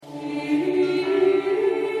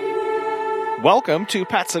Welcome to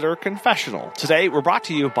Pet Sitter Confessional. Today, we're brought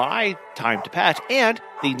to you by Time to Pet and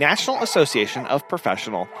the National Association of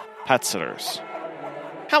Professional Pet Sitters.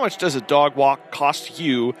 How much does a dog walk cost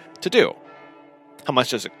you to do? How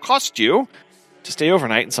much does it cost you to stay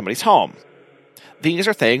overnight in somebody's home? These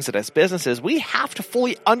are things that as businesses, we have to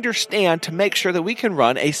fully understand to make sure that we can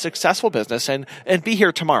run a successful business and be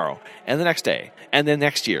here tomorrow, and the next day, and then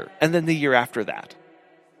next year, and then the year after that.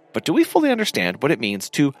 But do we fully understand what it means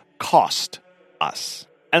to cost us?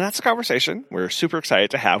 And that's a conversation we're super excited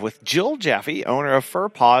to have with Jill Jaffe, owner of Fur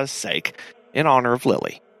Paw's Sake, in honor of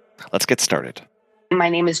Lily. Let's get started. My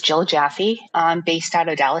name is Jill Jaffe. I'm based out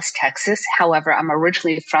of Dallas, Texas. However, I'm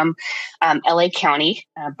originally from LA County,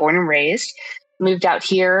 born and raised. Moved out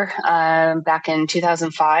here back in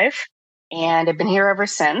 2005, and I've been here ever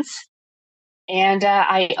since. And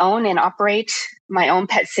I own and operate my own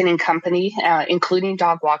pet sitting company, including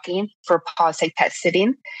dog walking for Paw's Sake Pet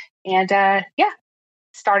Sitting. And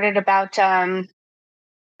started about,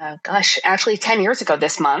 actually 10 years ago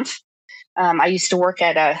this month. I used to work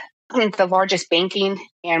at the largest banking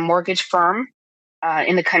and mortgage firm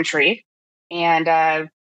in the country. And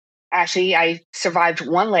actually, I survived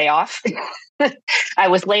one layoff. I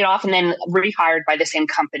was laid off and then rehired by the same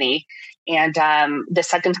company. And the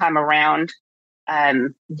second time around,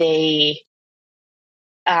 they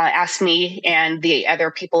asked me and the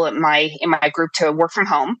other people in my group to work from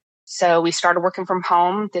home. So we started working from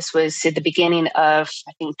home. This was at the beginning of,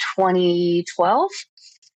 I think, 2012.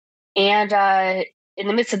 And in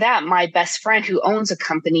the midst of that, my best friend who owns a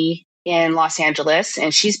company in Los Angeles,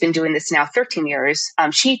 and she's been doing this now 13 years,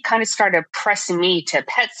 she kind of started pressing me to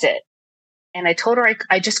pet sit. And I told her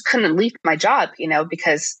I just couldn't leave my job,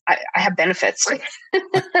 because I have benefits.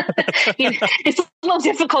 It's a little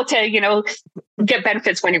difficult to, get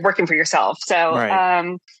benefits when you're working for yourself. So,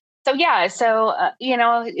 Right.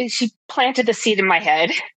 She planted the seed in my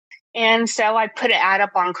head. And so I put an ad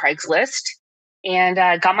up on Craigslist and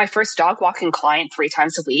got my first dog walking client 3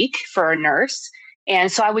 times a week for a nurse.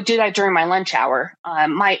 And so I would do that during my lunch hour.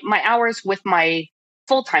 My hours with my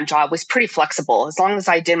full-time job was pretty flexible. As long as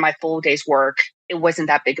I did my full day's work, it wasn't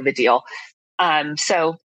that big of a deal.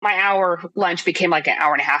 So my hour lunch became like an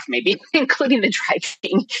hour and a half, maybe, including the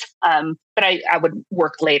driving. But I would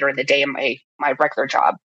work later in the day in my regular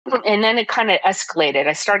job. And then it kind of escalated.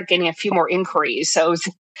 I started getting a few more inquiries. So it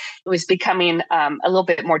was becoming a little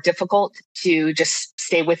bit more difficult to just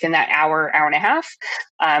stay within that hour and a half.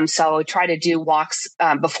 So I try to do walks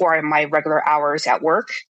before my regular hours at work.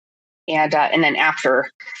 And then after.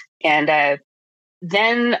 And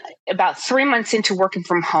then about 3 months into working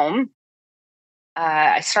from home,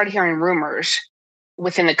 I started hearing rumors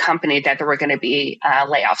within the company that there were going to be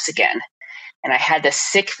layoffs again. And I had this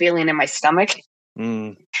sick feeling in my stomach.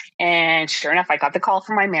 And sure enough, I got the call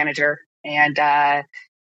from my manager and I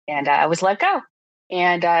was let go.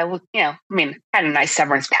 And, I had a nice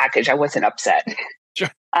severance package. I wasn't upset. Sure.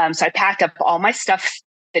 So I packed up all my stuff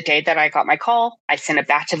the day that I got my call. I sent it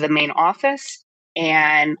back to the main office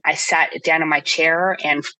and I sat down in my chair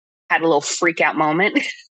and had a little freak out moment.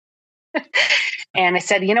 And I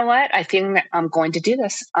said, you know what? I think I'm going to do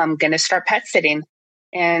this. I'm going to start pet sitting.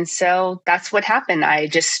 And so that's what happened. I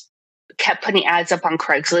just kept putting ads up on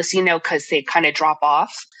Craigslist, because they kind of drop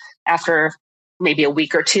off after maybe a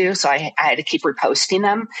week or two. So I had to keep reposting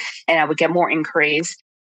them and I would get more inquiries.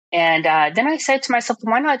 And then I said to myself,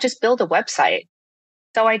 why not just build a website?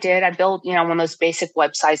 So I did. I built, one of those basic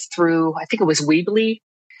websites through, I think it was Weebly.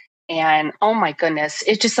 And oh my goodness,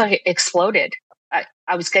 it just exploded.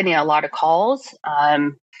 I was getting a lot of calls,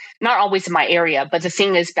 not always in my area. But the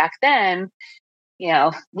thing is, back then,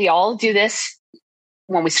 we all do this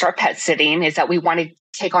when we start pet sitting, is that we want to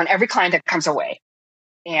take on every client that comes our way.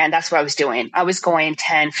 And that's what I was doing. I was going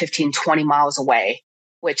 10, 15, 20 miles away,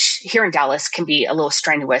 which here in Dallas can be a little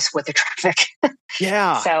strenuous with the traffic.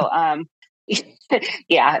 Yeah. So,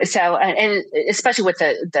 yeah. So, and especially with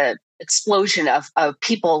the explosion of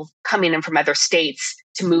people coming in from other states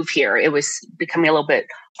to move here, it was becoming a little bit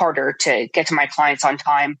harder to get to my clients on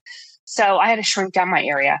time. So I had to shrink down my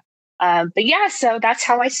area. But yeah, so that's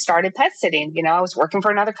how I started pet sitting. I was working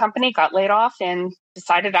for another company, got laid off, and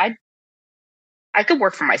decided I could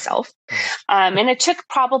work for myself. And it took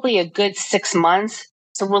probably a good 6 months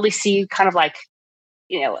to really see kind of like,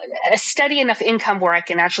 a steady enough income where I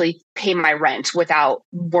can actually pay my rent without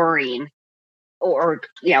worrying or,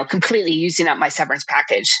 completely using up my severance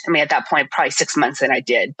package. I mean, at that point, probably 6 months than I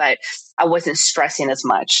did, but I wasn't stressing as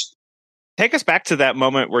much. Take us back to that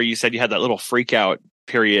moment where you said you had that little freak out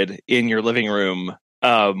period in your living room.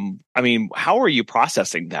 How were you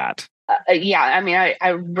processing that? I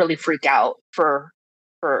really freaked out for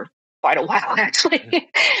quite a while, actually.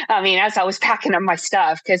 I mean, as I was packing up my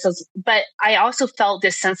stuff, but I also felt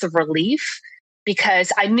this sense of relief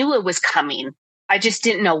because I knew it was coming. I just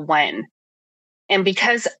didn't know when. And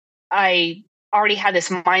because I already had this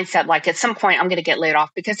mindset, like at some point I'm going to get laid off,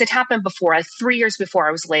 because it happened before, 3 years before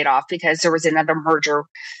I was laid off, because there was another merger,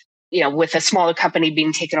 with a smaller company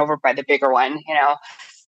being taken over by the bigger one.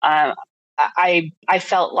 I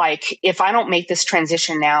felt like if I don't make this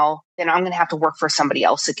transition now, then I'm going to have to work for somebody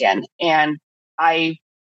else again. And I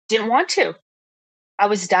didn't want to. I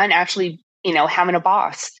was done actually, having a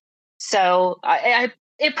boss. So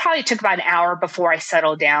it probably took about an hour before I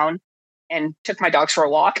settled down and took my dogs for a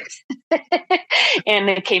walk and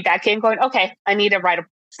then came back in going, okay, I need to write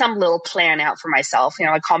some little plan out for myself.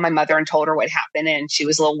 I called my mother and told her what happened, and she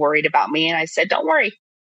was a little worried about me. And I said, don't worry,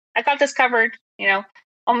 I got this covered.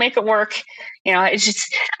 I'll make it work. It's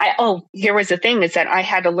just, here was the thing, is that I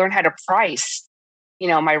had to learn how to price,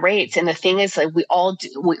 my rates. And the thing is, like,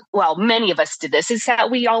 many of us did this, is that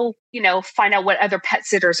we all, find out what other pet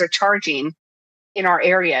sitters are charging in our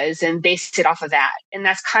areas and base it off of that. And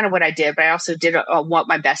that's kind of what I did. But I also did what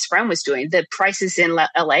my best friend was doing. The prices in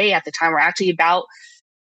LA at the time were actually about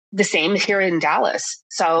the same here in Dallas.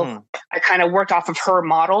 So I kind of worked off of her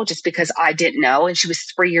model just because I didn't know. And she was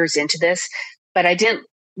 3 years into this, but I didn't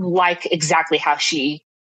like exactly how she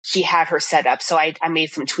had her set up. So I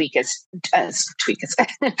made some tweaks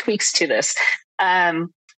to this.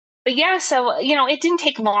 But yeah, so, it didn't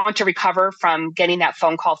take long to recover from getting that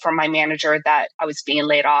phone call from my manager that I was being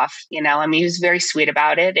laid off. He was very sweet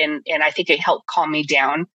about it. And I think it helped calm me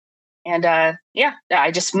down. And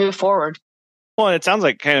I just moved forward. Well, it sounds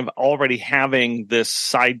like kind of already having this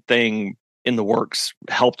side thing in the works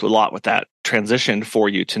helped a lot with that transition for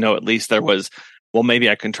you to know at least there was, well, maybe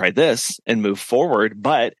I can try this and move forward.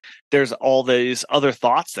 But there's all these other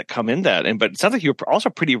thoughts that come in that. But it sounds like you're also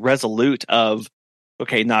pretty resolute of,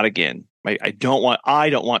 okay, not again. I don't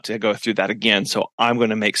want to go through that again. So I'm going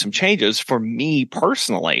to make some changes for me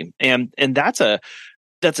personally. And that's an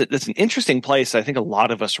interesting place I think a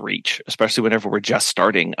lot of us reach, especially whenever we're just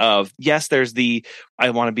starting. Of yes, there's I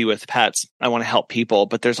want to be with pets, I want to help people,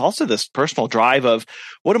 but there's also this personal drive of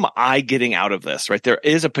what am I getting out of this, right? There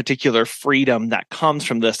is a particular freedom that comes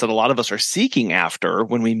from this that a lot of us are seeking after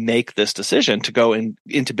when we make this decision to go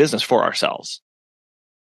into business for ourselves.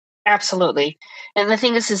 Absolutely. And the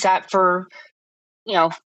thing is that for,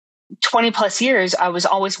 20 plus years, I was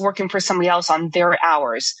always working for somebody else on their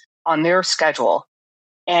hours, on their schedule,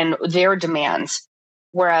 and their demands.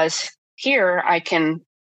 Whereas here I can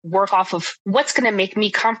work off of what's going to make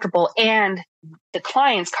me comfortable and the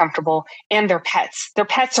clients comfortable and their pets. Their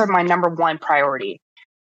pets are my number one priority.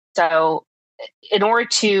 So in order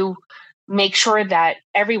to make sure that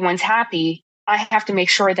everyone's happy, I have to make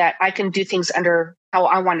sure that I can do things under how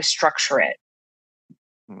I want to structure it.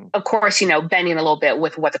 Of course, bending a little bit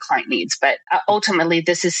with what the client needs, but ultimately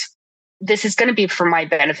this is going to be for my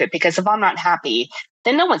benefit, because if I'm not happy,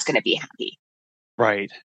 then no one's going to be happy. Right.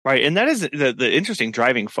 Right. And that is the interesting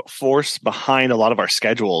driving force behind a lot of our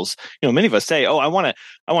schedules. Many of us say, I want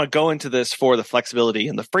to go into this for the flexibility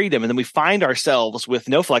and the freedom. And then we find ourselves with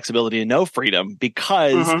no flexibility and no freedom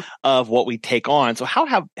because of what we take on. So how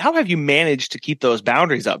have you managed to keep those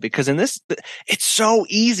boundaries up? Because in this, it's so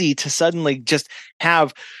easy to suddenly just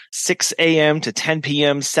have 6 a.m. to 10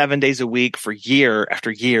 p.m., 7 days a week for year after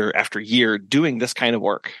year after year doing this kind of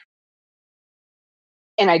work.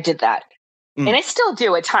 And I did that. And I still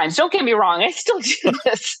do at times. Don't get me wrong. I still do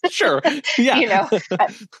this. Sure. Yeah.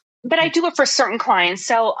 But I do it for certain clients.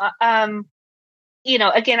 So, again,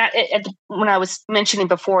 when I was mentioning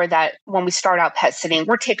before that when we start out pet sitting,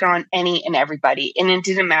 we're taking on any and everybody. And it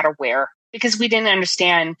didn't matter where, because we didn't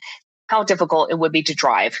understand how difficult it would be to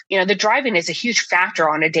drive. The driving is a huge factor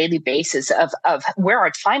on a daily basis of where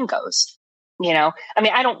our time goes.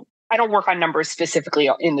 I don't work on numbers specifically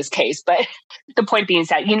in this case, but the point being is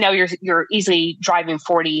that, you're easily driving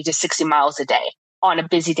 40 to 60 miles a day on a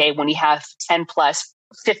busy day when you have 10 plus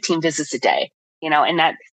 15 visits a day, and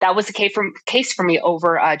that was the case for me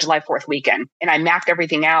over July 4th weekend. And I mapped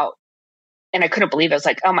everything out and I couldn't believe it. I was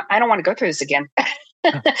like, I don't want to go through this again.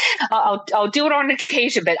 I'll do it on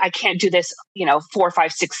occasion, but I can't do this, 4,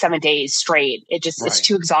 5, 6, 7 days straight. It's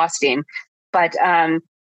too exhausting. But,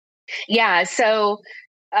 so,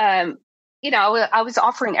 I was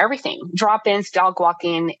offering everything: drop-ins, dog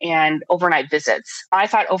walking, and overnight visits. I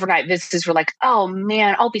thought overnight visits were like, oh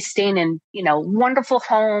man, I'll be staying in, wonderful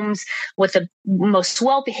homes with the most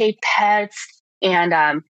well-behaved pets. And,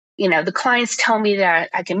 the clients tell me that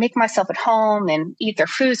I can make myself at home and eat their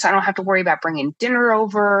food, so I don't have to worry about bringing dinner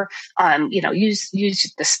over, use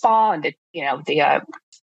the spa and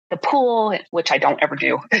the the pool, which I don't ever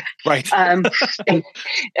do. Right.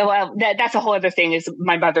 Well, that's a whole other thing is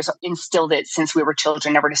my mother's instilled it since we were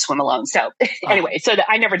children, never to swim alone. So anyway, so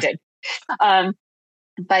I never did.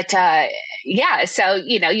 But yeah, so,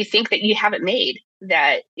 you think that you have it made,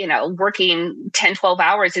 that, working 10, 12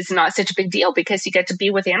 hours is not such a big deal because you get to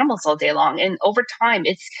be with animals all day long. And over time,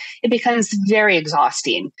 it becomes very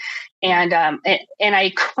exhausting. And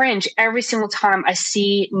I cringe every single time I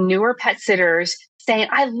see newer pet sitters saying,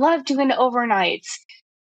 I love doing the overnights.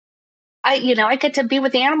 I get to be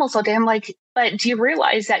with the animals all day. I'm like, but do you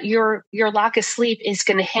realize that your lack of sleep is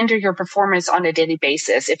going to hinder your performance on a daily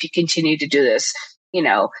basis if you continue to do this,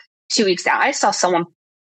 2 weeks out? I saw someone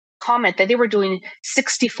comment that they were doing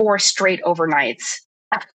 64 straight overnights.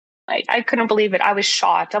 I couldn't believe it. I was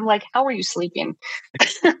shocked. I'm like, how are you sleeping?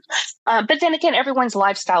 But then again, everyone's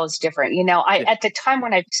lifestyle is different. At the time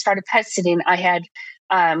when I started pet sitting, I had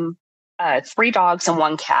 3 dogs and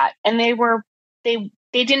 1 cat, and they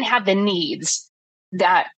didn't have the needs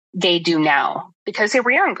that they do now because they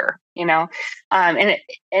were younger, and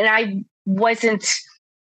I wasn't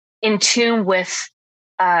in tune with,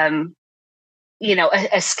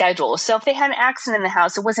 a schedule. So if they had an accident in the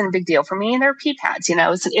house, it wasn't a big deal for me. And they're pee pads,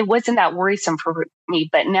 it wasn't that worrisome for me.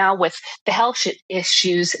 But now with the health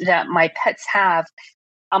issues that my pets have,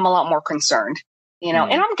 I'm a lot more concerned. And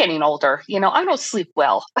I'm getting older, I don't sleep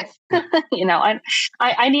well,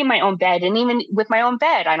 I need my own bed. And even with my own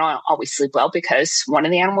bed, I don't always sleep well because one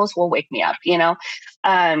of the animals will wake me up,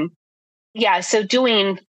 so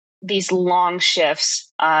doing these long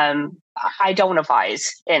shifts, I don't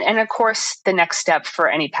advise. And of course, the next step for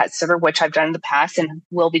any pet sitter, which I've done in the past and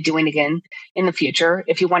will be doing again in the future,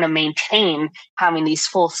 if you want to maintain having these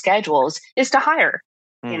full schedules, is to hire.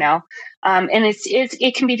 And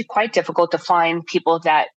it can be quite difficult to find people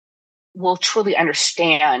that will truly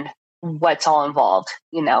understand what's all involved.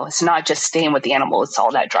 It's not just staying with the animal; it's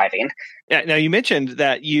all that driving. Yeah. Now you mentioned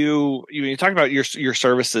that you talked about your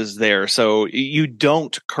services there. So you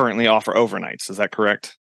don't currently offer overnights. Is that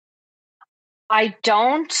correct? I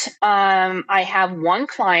don't. I have one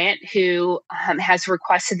client who has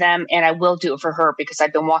requested them, and I will do it for her because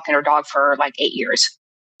I've been walking her dog for like 8 years.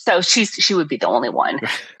 So she would be the only one.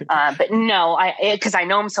 But no, because I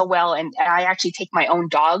know him so well, and I actually take my own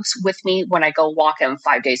dogs with me when I go walk them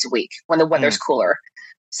 5 days a week when the weather's cooler.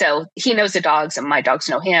 So he knows the dogs, and my dogs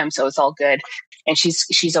know him, so it's all good. And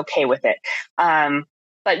she's okay with it.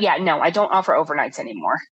 But yeah, no, I don't offer overnights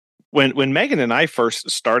anymore. When Megan and I first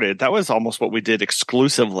started, that was almost what we did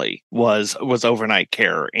exclusively was overnight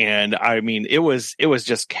care. And I mean, it was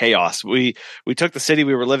just chaos. We took the city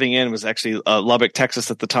we were living in, was actually Lubbock, Texas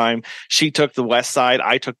at the time. She took the west side,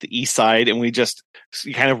 I took the east side, and we just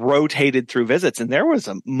kind of rotated through visits. And there was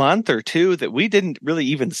a month or 2 that we didn't really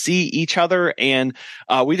even see each other. And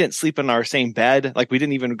we didn't sleep in our same bed. Like we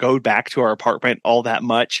didn't even go back to our apartment all that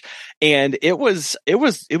much. And it was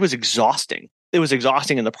exhausting. It was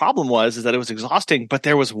exhausting. And the problem is that it was exhausting, but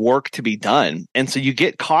there was work to be done. And so you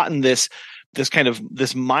get caught in this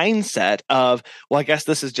mindset of, well, I guess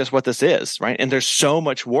this is just what this is, right? And there's so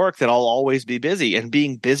much work that I'll always be busy, and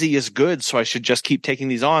being busy is good. So I should just keep taking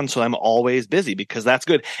these on. So I'm always busy because that's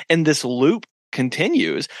good. And this loop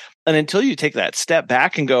continues. And until you take that step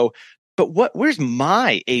back and go, but where's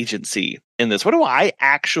my agency in this? What do I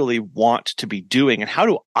actually want to be doing? And how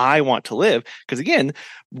do I want to live? Because again,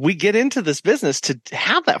 we get into this business to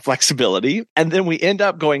have that flexibility, and then we end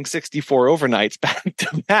up going 64 overnights back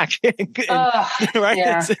to back. Right?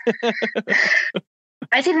 Yeah.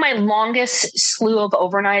 I think my longest slew of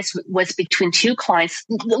overnights was between 2 clients,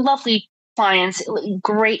 lovely clients,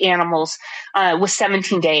 great animals, was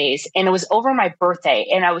 17 days. And it was over my birthday.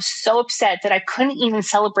 And I was so upset that I couldn't even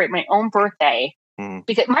celebrate my own birthday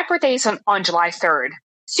because my birthday is on July 3rd.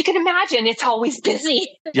 So you can imagine it's always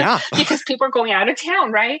busy. Yeah. Because people are going out of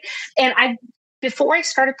town, right? And before I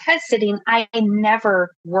started pet sitting, I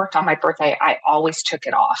never worked on my birthday. I always took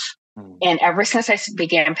it off. And ever since I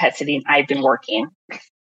began pet sitting, I've been working.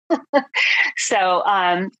 So,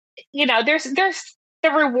 there's the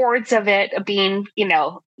rewards of it, of being,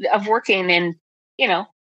 of working and, the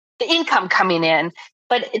income coming in,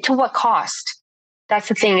 but to what cost? That's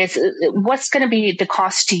the thing, is what's going to be the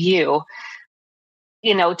cost to you,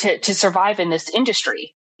 to survive in this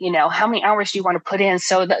industry? How many hours do you want to put in?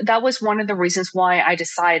 So that was one of the reasons why I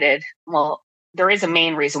decided, well, there is a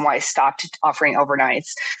main reason why I stopped offering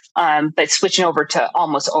overnights, but switching over to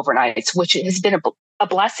almost overnights, which has been a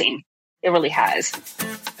blessing. It really has.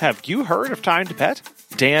 Have you heard of Time to Pet?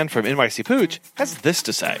 Dan from NYC Pooch has this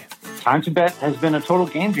to say. Time to Bet has been a total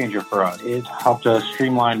game changer for us. It helped us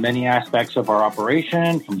streamline many aspects of our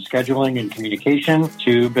operation, from scheduling and communication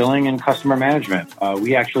to billing and customer management.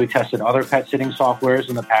 We actually tested other pet sitting softwares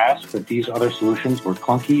in the past, but these other solutions were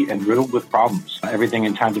clunky and riddled with problems. Everything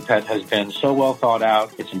in Time to Pet has been so well thought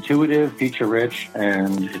out. It's intuitive, feature-rich,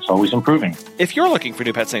 and it's always improving. If you're looking for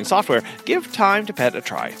new pet sitting software, give Time to Pet a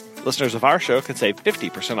try. Listeners of our show can save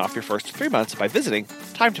 50% off your first 3 months by visiting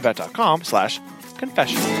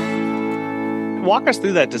timetopet.com/confession. Walk us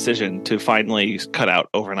through that decision to finally cut out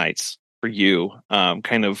overnights for you.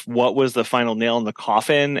 Kind of what was the final nail in the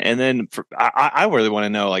coffin? And then I really want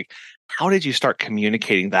to know, like, how did you start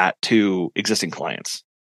communicating that to existing clients?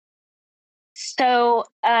 So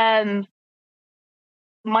my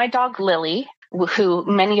dog, Lily, who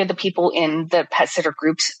many of the people in the pet sitter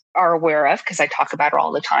groups are aware of because I talk about her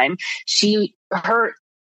all the time. She's not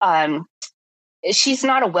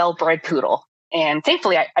a well-bred poodle, and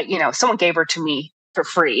thankfully, someone gave her to me for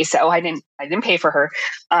free, so I didn't pay for her.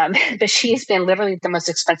 But she has been literally the most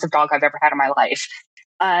expensive dog I've ever had in my life.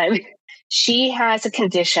 She has a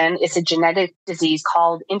condition; it's a genetic disease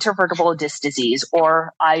called intervertebral disc disease,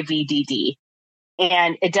 or IVDD,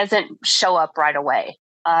 and it doesn't show up right away.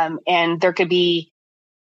 And there could be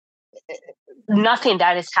nothing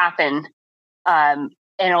that has happened, and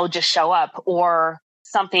it'll just show up, or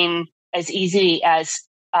something as easy as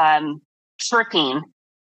tripping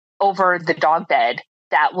over the dog bed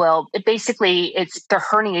that will it's the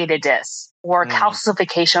herniated disc or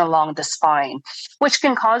calcification along the spine, which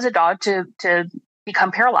can cause a dog to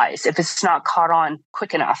become paralyzed if it's not caught on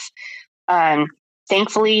quick enough.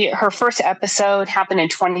 Thankfully, her first episode happened in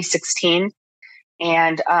 2016.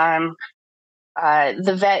 And the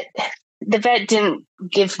vet didn't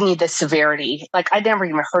give me the severity. Like, I'd never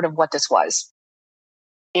even heard of what this was.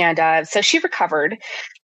 And so she recovered.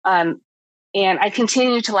 And I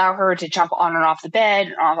continued to allow her to jump on and off the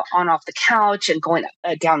bed, on off the couch, and going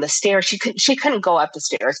down the stairs. She couldn't go up the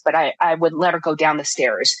stairs, but I would let her go down the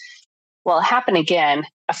stairs. Well, it happened again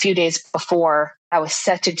a few days before I was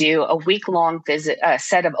set to do a week-long visit, a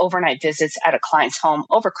set of overnight visits at a client's home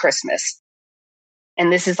over Christmas. And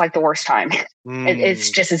this is like the worst time.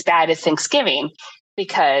 It's just as bad as Thanksgiving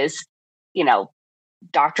because,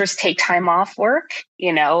 doctors take time off work,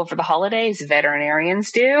 over the holidays, veterinarians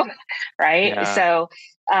do, right? Yeah. So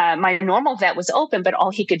my normal vet was open, but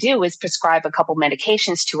all he could do was prescribe a couple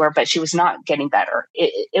medications to her, but she was not getting better.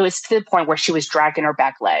 It was to the point where she was dragging her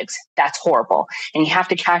back legs. That's horrible. And you have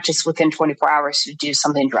to catch us within 24 hours to do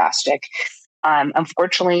something drastic.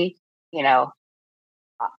 Unfortunately,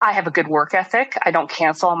 I have a good work ethic. I don't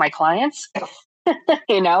cancel on my clients.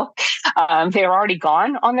 They're already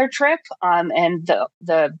gone on their trip. And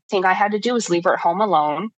the thing I had to do was leave her at home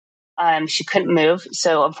alone. She couldn't move.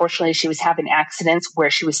 So unfortunately, she was having accidents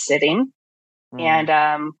where she was sitting. And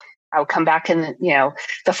I would come back in,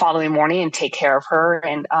 the following morning and take care of her.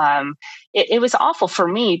 And it was awful for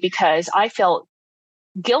me because I felt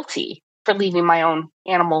guilty for leaving my own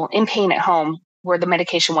animal in pain at home where the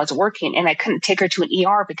medication wasn't working, and I couldn't take her to an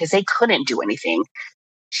ER because they couldn't do anything.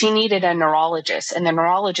 She needed a neurologist, and the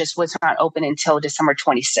neurologist was not open until December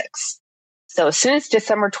 26th. So as soon as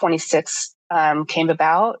December 26th came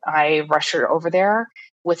about, I rushed her over there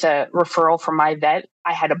with a referral from my vet.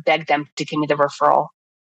 I had to beg them to give me the referral,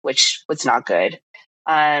 which was not good.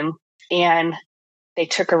 And they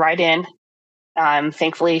took her right in.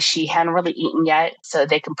 Thankfully, she hadn't really eaten yet, so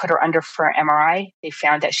they can put her under for an MRI. They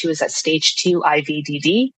found that she was at stage 2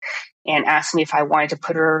 IVDD and asked me if I wanted to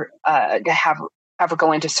put her to have her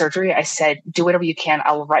go into surgery. I said, do whatever you can.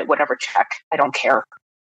 I will write whatever check. I don't care.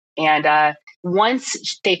 And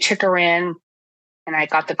once they took her in, and I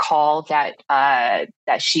got the call that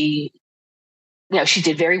she, she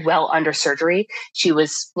did very well under surgery. She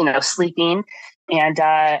was, sleeping, and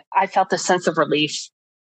I felt a sense of relief.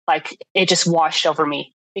 Like it just washed over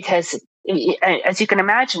me because as you can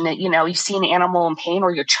imagine that, you see an animal in pain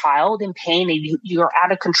or your child in pain and you're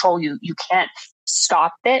out of control. You can't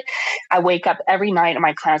stop it. I wake up every night at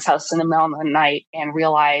my client's house in the middle of the night and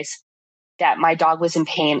realize that my dog was in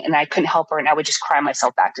pain and I couldn't help her. And I would just cry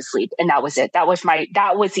myself back to sleep. And that was it. That was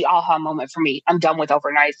the aha moment for me. I'm done with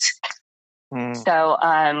overnights. So,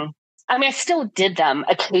 I still did them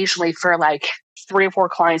occasionally for like 3 or 4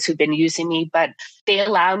 clients who've been using me, but they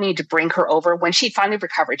allowed me to bring her over when she finally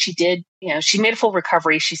recovered. She did, she made a full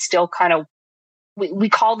recovery. She's still kind of, we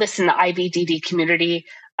call this in the IVDD community,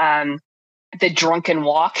 the drunken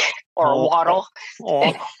walk or waddle.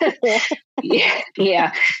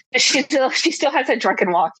 Yeah. She still has a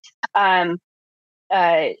drunken walk.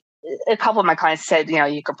 a couple of my clients said,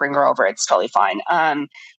 you can bring her over. It's totally fine.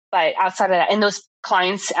 But outside of that, and those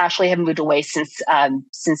clients actually have moved away since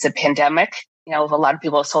the pandemic. A lot of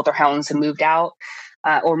people have sold their homes and moved out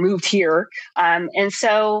or moved here. And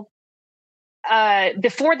so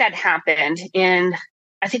before that happened,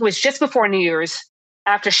 I think it was just before New Year's,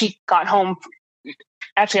 after she got home.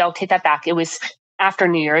 Actually, I'll take that back. It was after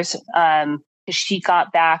New Year's. She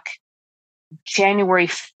got back January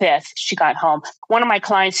 5th. She got home. One of my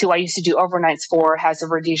clients who I used to do overnights for has a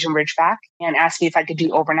Rhodesian Ridgeback and asked me if I could do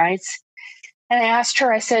overnights. And I asked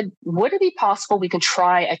her, I said, would it be possible we can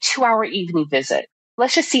try a 2-hour evening visit?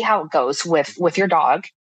 Let's just see how it goes with your dog.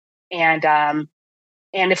 And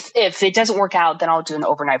if it doesn't work out, then I'll do an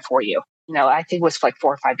overnight for you. I think it was for like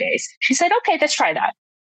 4 or 5 days. She said, okay, let's try that.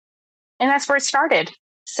 And that's where it started.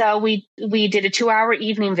 So we did a 2-hour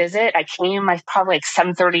evening visit. I came probably like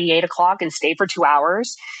 7:30, 8 o'clock and stayed for 2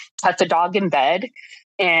 hours, put the dog in bed,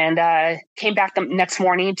 and came back the next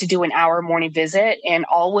morning to do an hour morning visit. And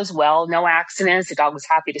all was well, no accidents. The dog was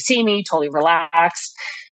happy to see me, totally relaxed,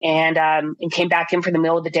 and came back in for the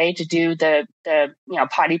middle of the day to do the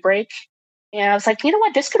potty break. And I was like, you know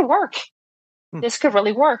what, this could work. This could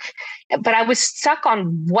really work. But I was stuck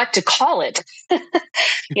on what to call it,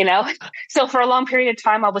 So for a long period of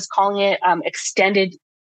time, I was calling it extended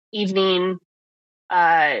evening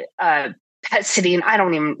pet sitting. I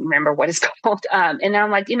don't even remember what it's called. And then I'm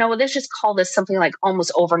like, let's just call this something like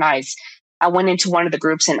almost overnight. I went into one of the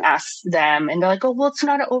groups and asked them, and they're like, oh, well, it's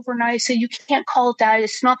not an overnight, so you can't call it that.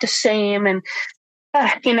 It's not the same. And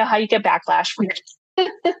you know how you get backlash when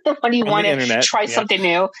when you want to try something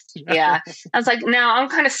new. Yeah. I was like, no, I'm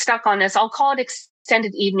kind of stuck on this. I'll call it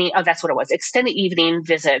extended evening. Oh, that's what it was. Extended evening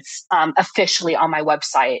visits officially on my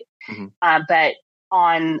website. Mm-hmm. But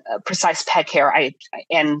on Precise Pet Care, I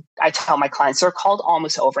tell my clients they're called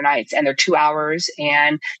almost overnights, and they're 2 hours,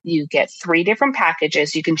 and you get 3 different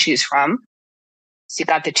packages you can choose from. So you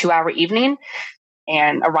got the 2-hour evening,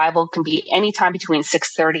 and arrival can be anytime between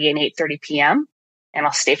 6:30 and 8:30 p.m. And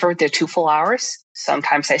I'll stay for the 2 full hours.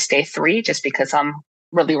 Sometimes I stay 3 just because I'm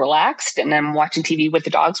really relaxed and I'm watching TV with the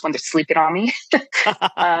dogs when they're sleeping on me.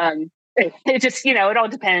 It just, it all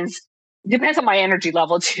depends. It depends on my energy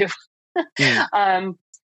level too. And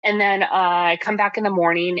then I come back in the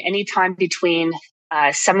morning, anytime between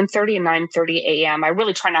 7:30 and 9:30 a.m. I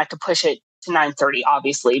really try not to push it to 9:30,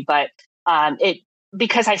 obviously, but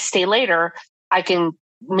because I stay later, I can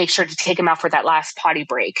make sure to take them out for that last potty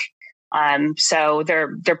break. So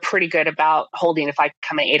they're pretty good about holding if I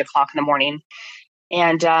come at 8 o'clock in the morning,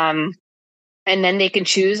 and then they can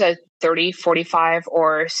choose a 30, 45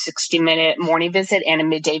 or 60-minute morning visit and a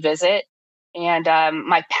midday visit. And,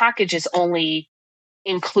 my packages only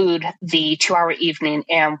include the 2-hour evening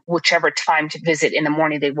and whichever time to visit in the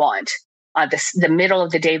morning they want. The middle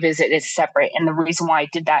of the day visit is separate. And the reason why I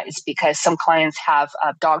did that is because some clients have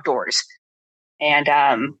dog doors,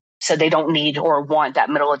 and, so they don't need or want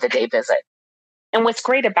that middle of the day visit. And what's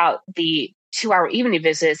great about the 2-hour evening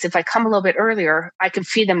visits, if I come a little bit earlier, I can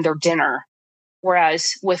feed them their dinner.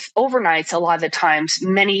 Whereas with overnights, a lot of the times,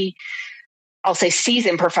 many, I'll say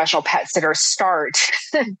seasoned professional pet sitters start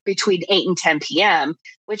between 8 and 10 p.m.,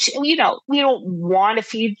 which, we don't want to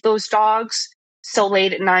feed those dogs so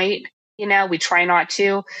late at night. We try not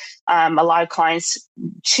to. A lot of clients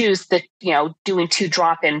choose doing 2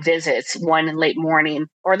 drop-in visits, one in late morning,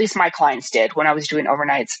 or at least my clients did when I was doing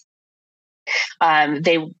overnights.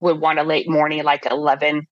 They would want a late morning, like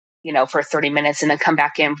 11, for 30 minutes, and then come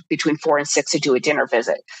back in between 4 and 6 to do a dinner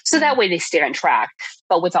visit. So that way they stay on track.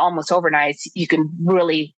 But with almost overnights, you can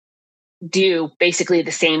really do basically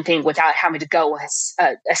the same thing without having to go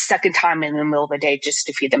a second time in the middle of the day just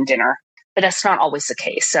to feed them dinner. But that's not always the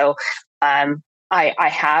case. So I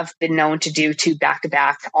have been known to do 2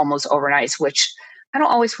 back-to-back almost overnights, which I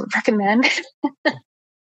don't always recommend.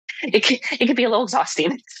 It can be a little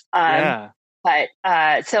exhausting. But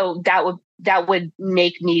so that would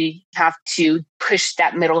make me have to push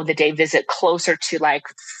that middle of the day visit closer to like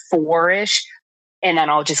 4-ish, and then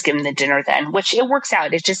I'll just give them the dinner then, which it works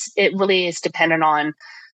out. It really is dependent on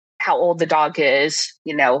how old the dog is,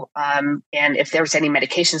 and if there's any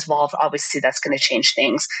medications involved, obviously that's going to change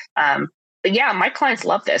things. But yeah, my clients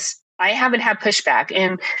love this. I haven't had pushback.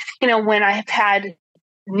 And, when I have had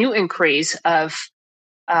new inquiries of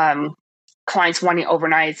clients wanting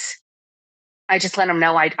overnights, I just let them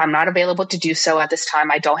know I'm not available to do so at this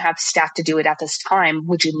time. I don't have staff to do it at this time.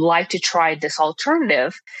 Would you like to try this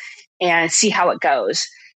alternative and see how it goes?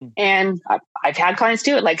 And I've had clients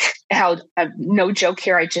do it. Like how, no joke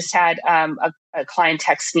here, I just had a client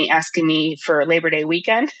text me asking me for Labor Day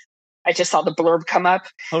weekend. I just saw the blurb come up.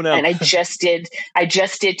 Oh no. And I just did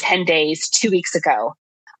 10 days 2 weeks ago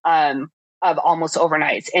of almost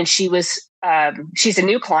overnights. And she's a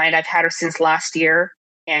new client. I've had her since last year,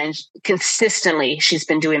 and consistently she's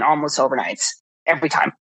been doing almost overnights every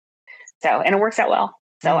time. So, and it works out well.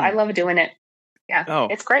 So I love doing it. Yeah,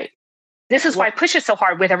 It's great. This is why I push it so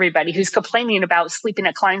hard with everybody who's complaining about sleeping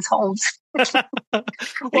at clients' homes.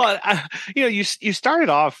 Well, you started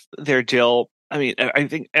off there, Jill. I mean, I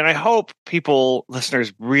think, and I hope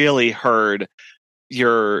listeners really heard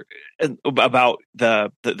about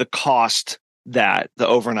the cost that the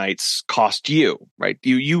overnights cost you, right?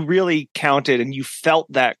 You really counted and you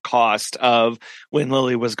felt that cost of when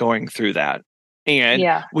Lily was going through that. And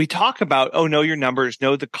we talk about, know your numbers,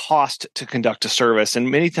 know the cost to conduct a service. And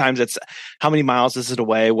many times it's how many miles is it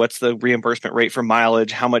away? What's the reimbursement rate for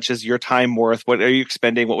mileage? How much is your time worth? What are you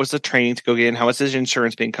expending? What was the training to go get in? How much is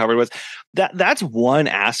insurance being covered with? That's one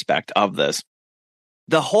aspect of this.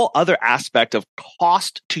 The whole other aspect of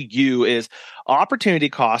cost to you is opportunity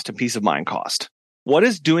cost and peace of mind cost. What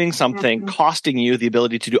is doing something costing you the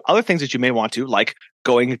ability to do other things that you may want to, like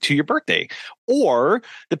going to your birthday, or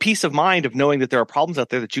the peace of mind of knowing that there are problems out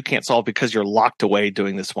there that you can't solve because you're locked away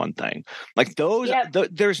doing this one thing? Like those,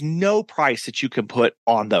 there's no price that you can put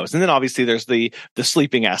on those. And then obviously there's the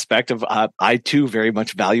sleeping aspect of, I too very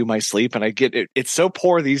much value my sleep, and I get it. It's so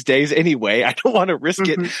poor these days anyway. I don't want to risk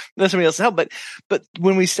it. Let somebody else help. But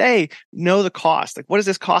when we say know the cost, like what is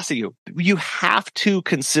this costing you? You have to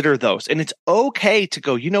consider those, and it's okay to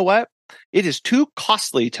go, you know what? It is too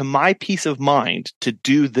costly to my peace of mind to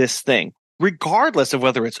do this thing, regardless of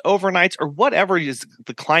whether it's overnights or whatever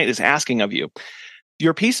the client is asking of you.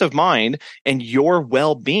 Your peace of mind and your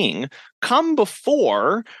well-being come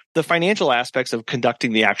before the financial aspects of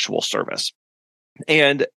conducting the actual service.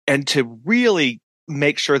 And to really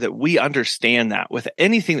make sure that we understand that with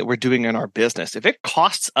anything that we're doing in our business, if it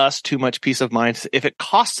costs us too much peace of mind, if it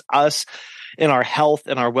costs us in our health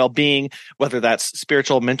and our well-being, whether that's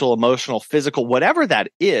spiritual, mental, emotional, physical, whatever that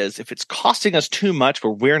is, if it's costing us too much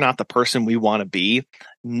where we're not the person we want to be,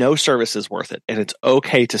 no service is worth it. And it's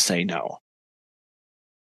okay to say no.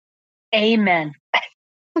 Amen.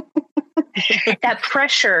 That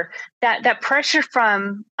pressure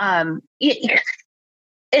from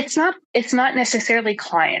it's not necessarily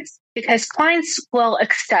clients, because clients will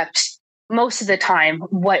accept most of the time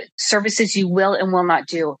what services you will and will not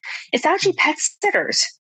do. It's actually pet sitters.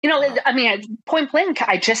 I mean, point blank,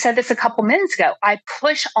 I just said this a couple minutes ago. I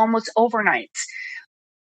push almost overnights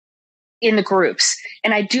in the groups.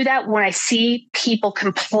 And I do that when I see people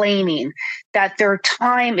complaining that their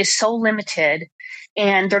time is so limited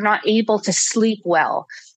and they're not able to sleep well,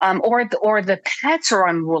 or the pets are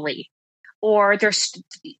unruly, or there's,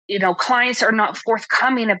 clients are not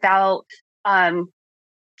forthcoming about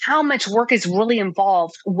how much work is really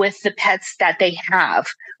involved with the pets that they have,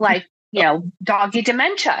 like, doggy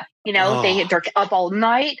dementia. They're up all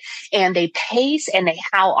night and they pace and they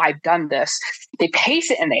howl. I've done this. They pace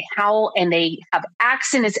it and they howl and they have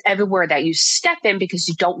accidents everywhere that you step in because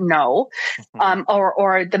you don't know,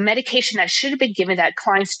 or the medication that should have been given that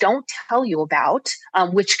clients don't tell you about,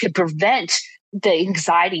 which could prevent the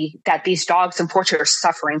anxiety that these dogs unfortunately are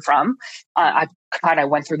suffering from. I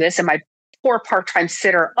went through this, and my poor part-time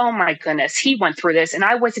sitter, oh my goodness, he went through this and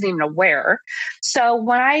I wasn't even aware. So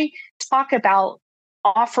when I talk about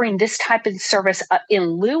offering this type of service in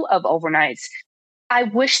lieu of overnights, I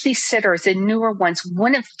wish these sitters and newer ones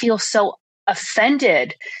wouldn't feel so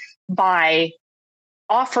offended by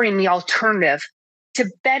offering the alternative to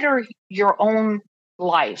better your own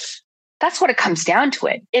life. That's what it comes down to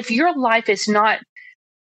it. If your life is not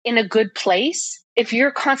in a good place, if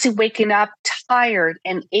you're constantly waking up tired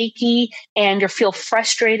and achy and you feel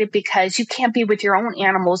frustrated because you can't be with your own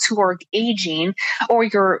animals who are aging, or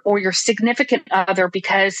your significant other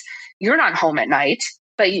because you're not home at night,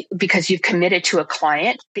 but because you've committed to a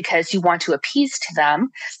client because you want to appease to them,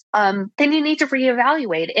 then you need to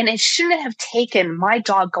reevaluate. And it shouldn't have taken my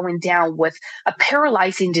dog going down with a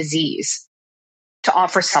paralyzing disease to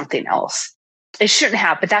offer something else. It shouldn't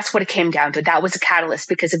have, but that's what it came down to. That was a catalyst,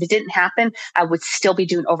 because if it didn't happen, I would still be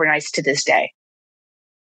doing overnights to this day.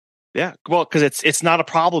 Yeah, well, because it's not a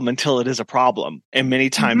problem until it is a problem, and many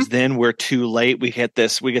times then we're too late. We get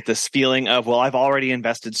this feeling of, well, I've already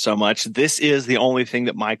invested so much. This is the only thing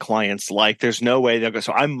that my clients like. There's no way they'll go.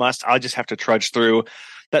 So I'll just have to trudge through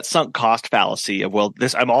that sunk cost fallacy of, well,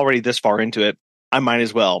 I'm already this far into it. I might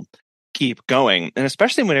as well keep going. And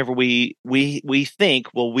especially whenever we think,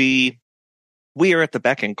 well, we are at the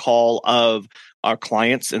beck and call of our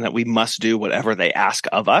clients and that we must do whatever they ask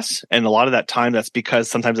of us. And a lot of that time, that's because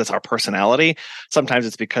sometimes it's our personality. Sometimes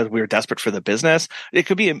it's because we're desperate for the business. It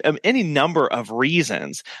could be any number of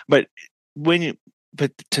reasons. But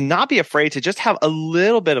to not be afraid to just have a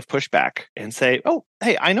little bit of pushback and say, oh,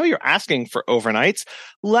 hey, I know you're asking for overnights.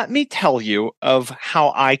 Let me tell you of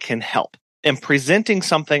how I can help. And presenting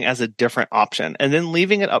something as a different option and then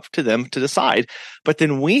leaving it up to them to decide. But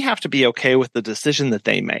then we have to be okay with the decision that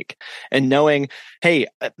they make and knowing, hey,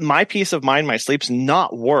 my peace of mind, my sleep's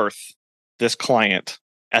not worth this client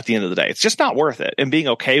at the end of the day. It's just not worth it, and being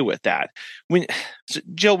okay with that.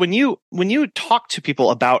 Jill, when you talk to people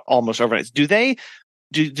about almost overnights, do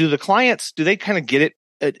the clients, do they kind of get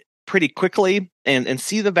it pretty quickly and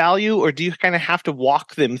see the value, or do you kind of have to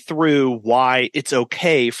walk them through why it's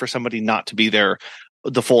okay for somebody not to be there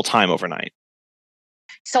the full time overnight?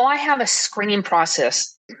 So I have a screening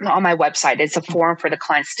process on my website. It's a form for the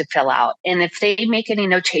clients to fill out. And if they make any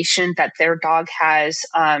notation that their dog has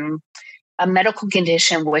a medical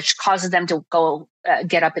condition which causes them to go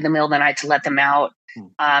get up in the middle of the night to let them out,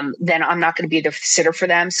 then I'm not going to be the sitter for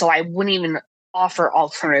them. So I wouldn't even offer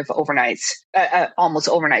alternative overnights, almost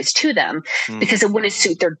overnights to them, because it wouldn't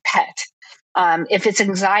suit their pet. If it's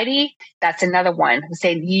anxiety, that's another one.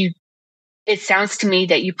 It sounds to me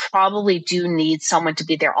that you probably do need someone to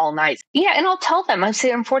be there all night. Yeah, and I'll tell them. I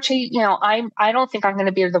say, unfortunately, I don't think I'm going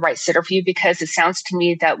to be the right sitter for you, because it sounds to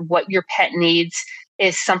me that what your pet needs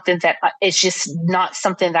is something that is just not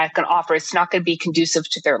something that I can offer. It's not going to be conducive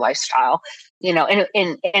to their lifestyle, and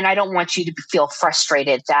I don't want you to feel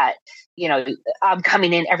frustrated that, I'm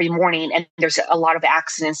coming in every morning and there's a lot of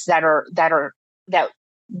accidents that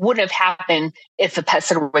would have happened if the pet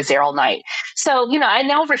sitter was there all night. So, I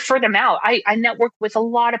now refer them out. I network with a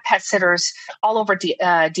lot of pet sitters all over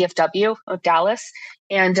DFW of Dallas,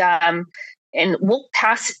 and we'll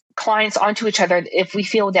pass clients on to each other if we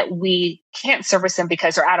feel that we can't service them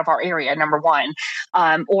because they're out of our area, number one,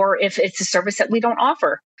 or if it's a service that we don't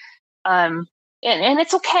offer. And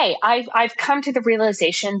it's okay. I've come to the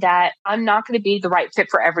realization that I'm not going to be the right fit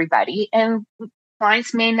for everybody, and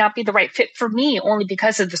clients may not be the right fit for me only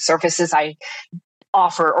because of the services I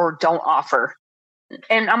offer or don't offer.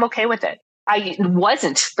 And I'm okay with it. I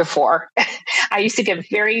wasn't before. I used to get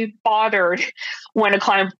very bothered when a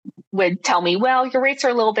client would tell me, well, your rates are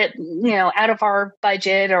a little bit, out of our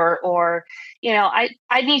budget, or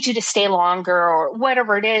I need you to stay longer, or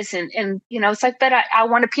whatever it is. And it's like, but I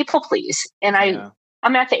want to people please. And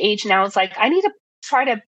I'm at the age now, it's like, I need to try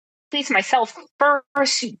to please myself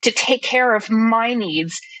first to take care of my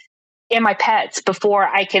needs and my pets before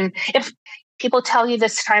I can. If people tell you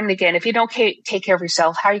this time and again, if you don't take care of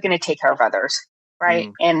yourself, how are you going to take care of others?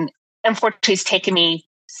 Right. And unfortunately, it's taken me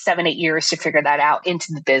 7-8 years to figure that out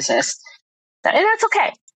into the business. And that's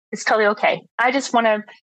okay. It's totally okay. I just want to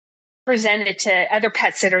present it to other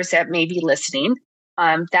pet sitters that may be listening,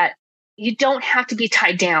 that you don't have to be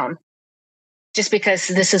tied down just because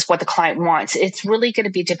this is what the client wants. It's really going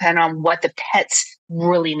to be dependent on what the pets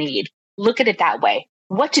really need. Look at it that way.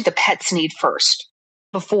 What do the pets need first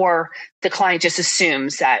before the client just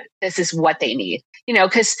assumes that this is what they need?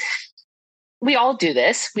 Because we all do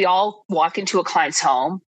this. We all walk into a client's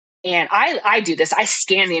home, and I do this. I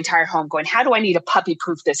scan the entire home going, how do I need to puppy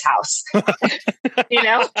proof this house? How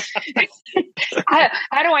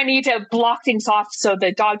do I need to block things off so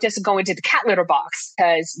the dog doesn't go into the cat litter box?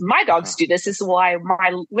 Because my dogs do this. This is why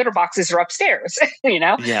my litter boxes are upstairs,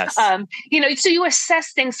 Yes. So you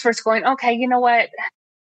assess things first going, okay, you know what?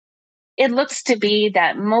 It looks to be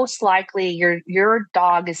that most likely your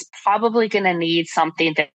dog is probably going to need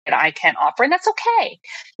something that I can't offer. And that's okay.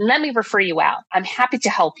 Let me refer you out. I'm happy to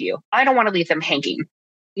help you. I don't want to leave them hanging,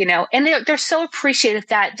 and they're so appreciative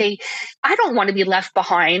that I don't want to be left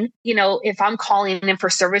behind. If I'm calling in for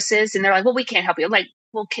services and they're like, well, we can't help you. Like,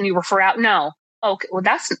 well, can you refer out? No. Okay. Well,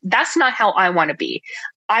 that's not how I want to be.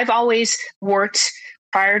 I've always worked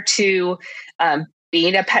prior to,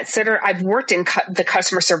 being a pet sitter, I've worked in the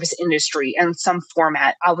customer service industry in some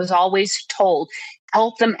format. I was always told,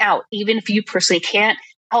 help them out. Even if you personally can't,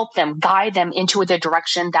 help them, guide them into the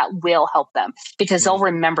direction that will help them, because they'll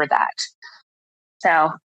remember that.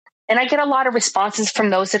 So, and I get a lot of responses from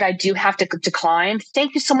those that I do have to decline.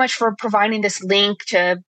 Thank you so much for providing this link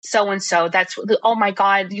to so-and-so. Oh my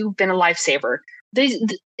God, you've been a lifesaver.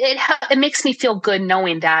 It makes me feel good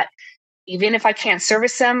knowing that even if I can't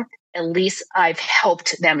service them, at least I've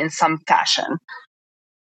helped them in some fashion.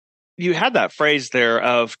 You had that phrase there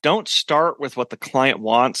of don't start with what the client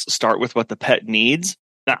wants, start with what the pet needs.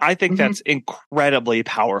 Now, I think that's incredibly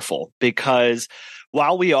powerful because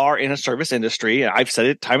while we are in a service industry, and I've said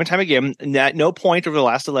it time and time again, at no point over the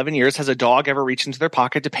last 11 years has a dog ever reached into their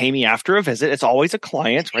pocket to pay me after a visit. It's always a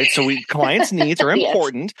client, right? So clients' needs are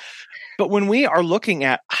important. Yes. But when we are looking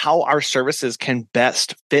at how our services can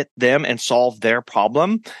best fit them and solve their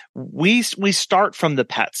problem, we start from the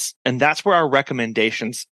pets, and that's where our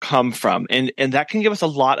recommendations come from. And that can give us a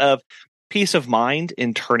lot of peace of mind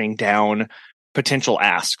in turning down potential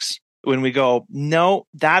asks. When we go, no,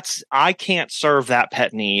 I can't serve that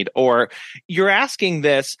pet need, or you're asking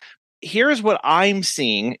this, here's what I'm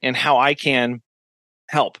seeing and how I can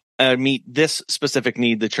help meet this specific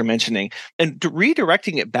need that you're mentioning, and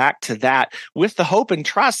redirecting it back to that with the hope and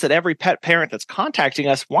trust that every pet parent that's contacting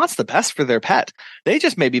us wants the best for their pet. They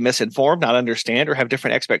just may be misinformed, not understand, or have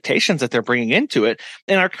different expectations that they're bringing into it,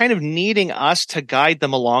 and are kind of needing us to guide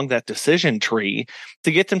them along that decision tree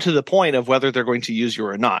to get them to the point of whether they're going to use you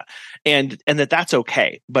or not. And that's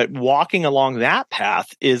okay. But walking along that path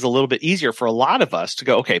is a little bit easier for a lot of us to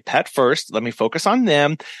go, okay, pet first, let me focus on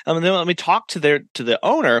them, and then let me talk to the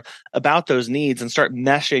owner about those needs and start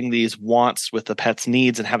meshing these wants with the pet's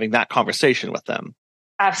needs and having that conversation with them.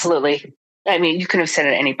 Absolutely. I mean, you couldn't have said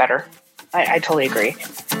it any better. I totally agree.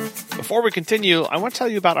 Before we continue, I want to tell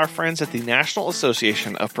you about our friends at the National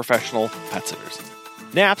Association of Professional Pet Sitters.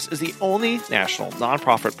 NAPS is the only national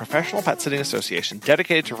nonprofit professional pet sitting association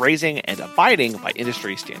dedicated to raising and abiding by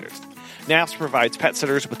industry standards. NAPS provides pet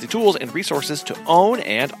sitters with the tools and resources to own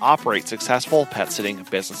and operate successful pet sitting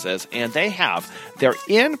businesses, and they have their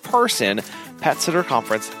in-person pet sitter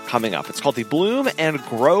conference coming up. It's called the Bloom and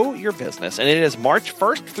Grow Your Business, and it is March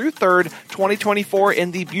 1st through 3rd, 2024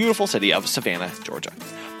 in the beautiful city of Savannah, Georgia.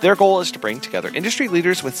 Their goal is to bring together industry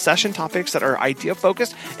leaders with session topics that are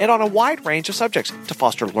idea-focused and on a wide range of subjects to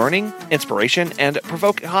foster learning, inspiration, and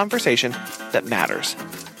provoke a conversation that matters.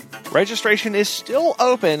 Registration is still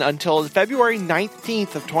open until February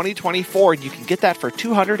 19th of 2024, and you can get that for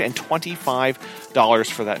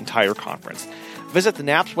 $225 for that entire conference. Visit the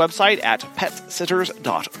NAPS website at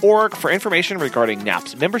petsitters.org for information regarding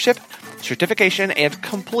NAPS membership, certification, and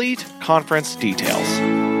complete conference details.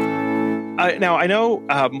 Now, I know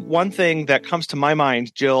one thing that comes to my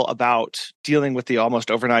mind, Jill, about dealing with the almost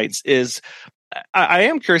overnights is I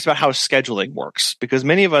am curious about how scheduling works, because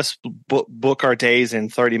many of us book our days in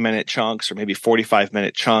 30-minute chunks or maybe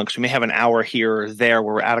 45-minute chunks. We may have an hour here or there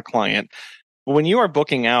where we're at a client. But when you are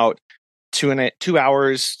booking out 2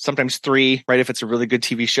 hours, sometimes 3, right? If it's a really good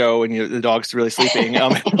TV show and the dog's really sleeping.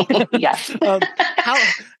 Yes.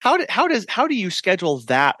 How do you schedule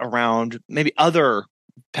that around maybe other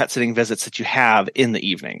pet sitting visits that you have in the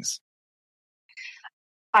evenings?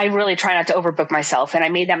 I really try not to overbook myself. And I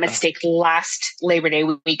made that mistake last Labor Day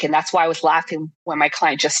week. And that's why I was laughing when my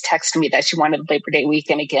client just texted me that she wanted Labor Day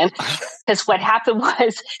weekend again. Because what happened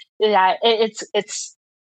was that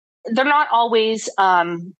they're not always,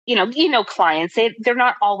 clients, they're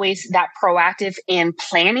not always that proactive in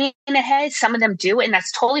planning ahead. Some of them do, and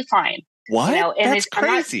that's totally fine. What? And that's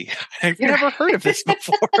crazy. I've never heard of this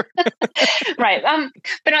before. Right.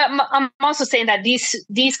 But I'm also saying that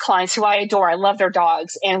these clients who I adore, I love their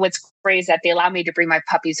dogs. And what's great is that they allow me to bring my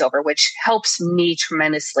puppies over, which helps me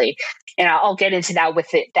tremendously. And I'll get into that with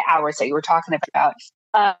the hours that you were talking about.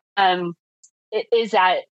 Is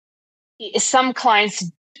that some clients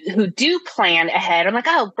who do plan ahead, I'm like,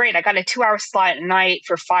 oh, great. I got a 2-hour slot at night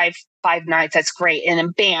for five nights. That's great. And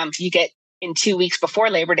then bam, you get in 2 weeks before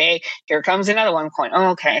Labor Day, here comes another one going,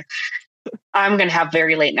 oh, okay, I'm going to have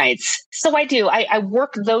very late nights. So I do. I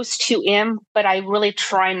work those 2 in, but I really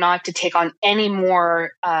try not to take on any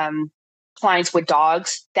more clients with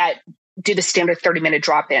dogs that do the standard 30-minute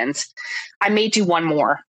drop-ins. I may do one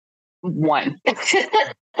more.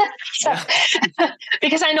 So,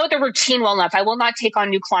 because I know the routine well enough. I will not take on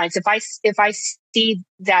new clients. If I see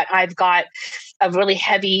that I've got a really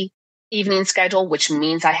heavy evening schedule, which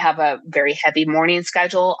means I have a very heavy morning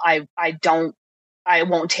schedule, I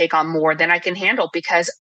won't take on more than I can handle,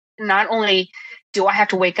 because not only do I have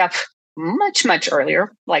to wake up much, much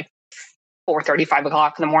earlier, like 4:30, 5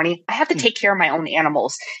 o'clock in the morning, I have to take care of my own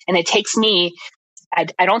animals. And it takes me,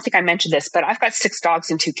 I don't think I mentioned this, but I've got 6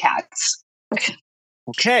 dogs and 2 cats.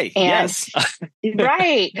 Okay. Yes.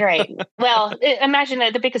 Right. Well, imagine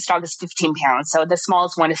that the biggest dog is 15 pounds. So the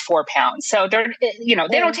smallest one is 4 pounds. So they're, they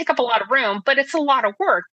don't take up a lot of room, but it's a lot of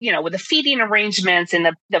work, with the feeding arrangements and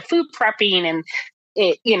the food prepping and,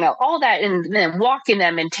 all that, and then walking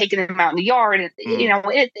them and taking them out in the yard. And,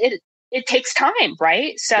 it takes time.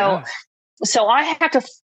 Right. So I have to,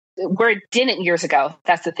 where it didn't years ago.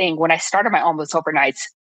 That's the thing. When I started my almost overnights,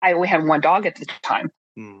 I only had 1 dog at the time.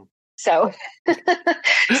 So,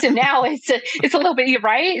 so now it's a little bit,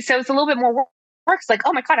 right? So it's a little bit more work. It's like,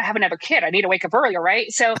 oh my God, I have another kid. I need to wake up earlier,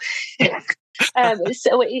 right? So,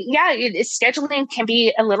 scheduling can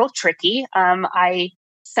be a little tricky. I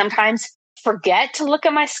sometimes forget to look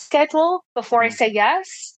at my schedule before I say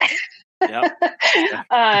yes. Yep.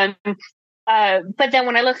 But then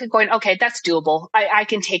when I look at going, okay, that's doable. I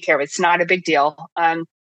can take care of it. It's not a big deal.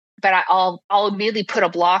 But I'll immediately put a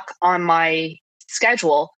block on my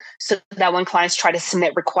schedule so that when clients try to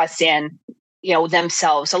submit requests in,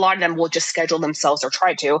 themselves, a lot of them will just schedule themselves or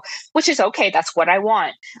try to, which is okay. That's what I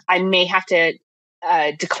want. I may have to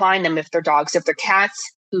decline them if they're dogs. If they're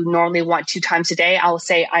cats who normally want 2 times a day, I'll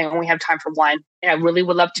say I only have time for 1. And I really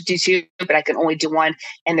would love to do 2, but I can only do 1.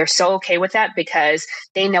 And they're so okay with that because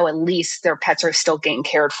they know at least their pets are still getting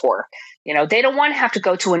cared for. They don't want to have to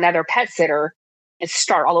go to another pet sitter and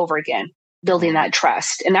start all over again, building that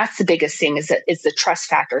trust. And that's the biggest thing is the trust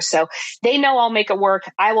factor. So they know I'll make it work.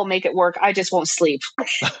 I will make it work. I just won't sleep.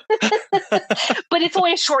 But it's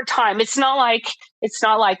only a short time. It's not like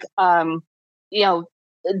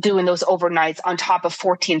doing those overnights on top of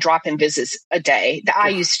 14 drop-in visits a day. I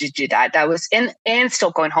used to do that. That was and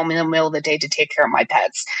still going home in the middle of the day to take care of my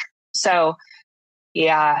pets. So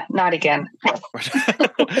yeah, not again.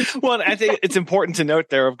 Well, I think it's important to note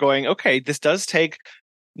there of going, okay, this does take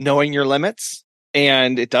knowing your limits,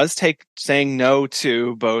 and it does take saying no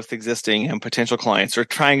to both existing and potential clients, or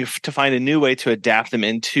trying to find a new way to adapt them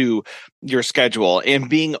into your schedule and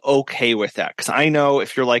being okay with that. Because I know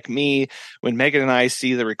if you're like me, when Megan and I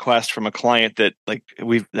see the request from a client that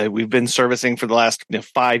we've been servicing for the last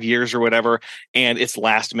 5 years or whatever, and it's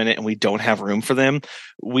last minute and we don't have room for them,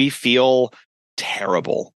 we feel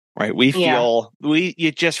terrible. Right.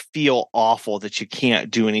 You just feel awful that you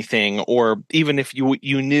can't do anything, or even if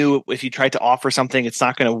you knew if you tried to offer something, it's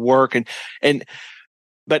not going to work.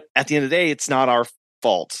 But at the end of the day, it's not our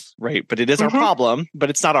fault. Right. But it is our problem, but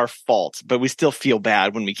it's not our fault. But we still feel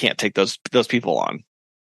bad when we can't take those people on.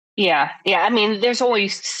 Yeah. Yeah. I mean, there's only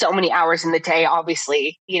so many hours in the day,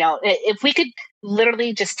 obviously. If we could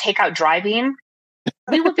literally just take out driving,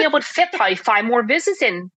 we would be able to fit probably 5 more visits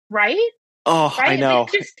in, right? Oh, right? I know.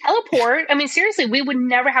 If we just teleport. I mean, seriously, we would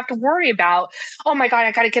never have to worry about, oh my God,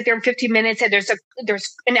 I got to get there in 15 minutes and there's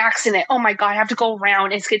an accident. Oh my God, I have to go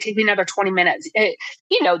around. It's going to take me another 20 minutes.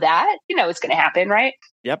 You know that. It's going to happen, right?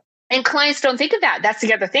 Yep. And clients don't think of that. That's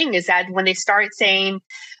the other thing is that when they start saying,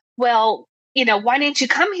 well, why didn't you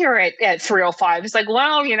come here at 3:05? It's like,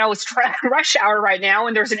 well, it's rush hour right now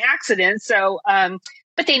and there's an accident. So,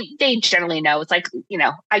 but they generally know. It's like,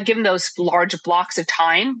 I give them those large blocks of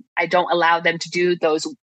time. I don't allow them to do those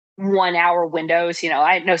 1 hour windows.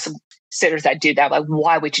 I know some sitters that do that. Like,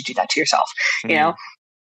 why would you do that to yourself? But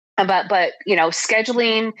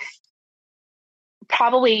scheduling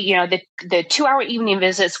probably, the 2-hour evening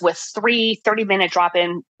visits with 3 30-minute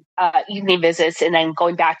drop-in evening visits, and then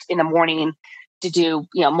going back in the morning to do,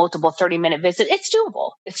 multiple 30-minute visits. It's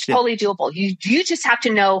doable. It's totally doable. You just have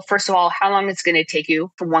to know, first of all, how long it's going to take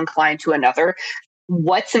you from one client to another,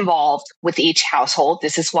 what's involved with each household.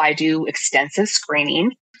 This is why I do extensive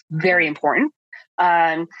screening. Very important.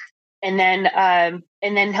 And then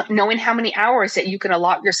knowing how many hours that you can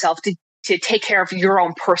allot yourself to take care of your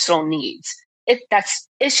own personal needs.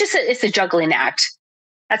 It's a juggling act.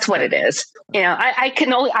 That's what it is. I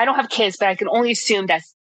don't have kids, but I can only assume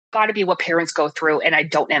that's got to be what parents go through, and I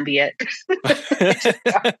don't envy it. Because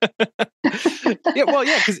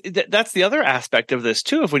that's the other aspect of this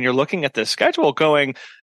too. If when you're looking at the schedule, going,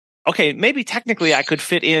 okay, maybe technically I could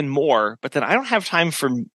fit in more, but then I don't have time for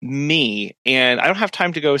me, and I don't have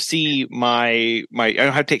time to go see I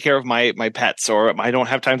don't have to take care of my pets, or I don't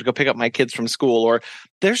have time to go pick up my kids from school, or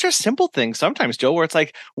there's just simple things sometimes, Jill, where it's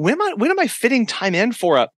like, when am I fitting time in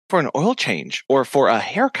for an oil change, or for a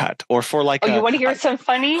haircut, or for like you want to hear something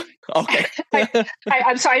funny? Okay.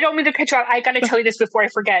 I'm sorry, I don't mean to cut you off. I got to tell you this before I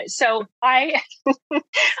forget. So I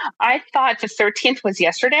thought the 13th was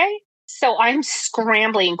yesterday. So I'm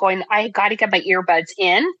scrambling, going, I got to get my earbuds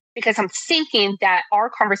in because I'm thinking that our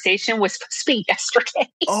conversation was supposed to be yesterday.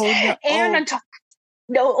 Oh,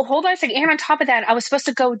 no. Hold on a second. And on top of that, I was supposed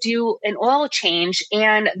to go do an oil change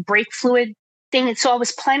and brake fluid thing. So I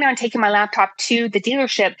was planning on taking my laptop to the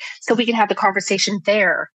dealership so we can have the conversation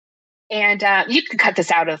there. And you can cut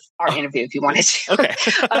this out of our interview if you wanted to. Okay.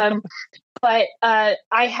 But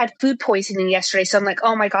I had food poisoning yesterday. So I'm like,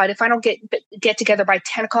 oh my God, if I don't get together by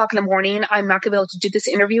 10 o'clock in the morning, I'm not going to be able to do this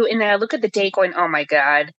interview. And then I look at the date going, oh my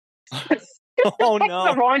God. Oh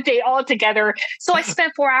no. The wrong date altogether. So I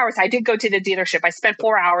spent 4 hours. I did go to the dealership. I spent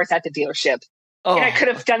 4 hours at the dealership. And I Oh, could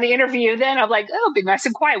have done the interview then. I'm like, oh, be nice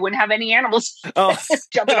and quiet. Wouldn't have any animals oh.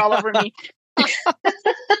 jumping all over me.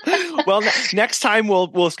 Well, next time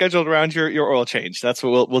we'll schedule it around your oil change. That's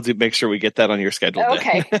what we'll do. Make sure we get that on your schedule.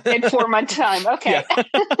 Okay, in 4 months time. Okay. Yeah.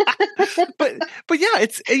 but yeah,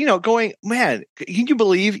 it's going, man. Can you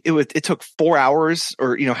believe it took 4 hours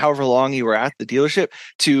or however long you were at the dealership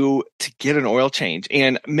to get an oil change,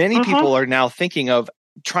 and many people are now thinking of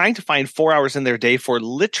trying to find 4 hours in their day for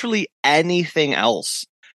literally anything else,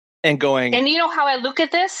 and going. And you know how I look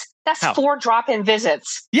at this? That's How? 4 drop-in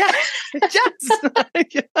visits. Yeah. Yes.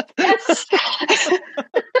 Yes.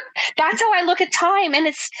 That's how I look at time. And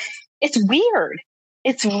it's weird.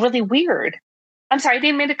 It's really weird. I'm sorry, I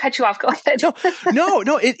didn't mean to cut you off. Go ahead.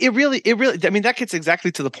 No. It really, I mean, that gets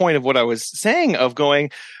exactly to the point of what I was saying of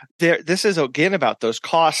going there. This is again about those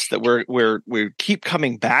costs that we keep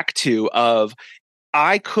coming back to of,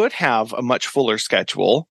 I could have a much fuller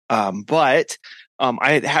schedule, but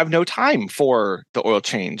I have no time for the oil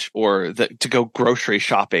change or to go grocery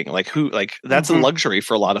shopping. That's a luxury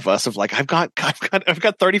for a lot of us of I've got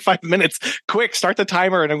 35 minutes. Quick, start the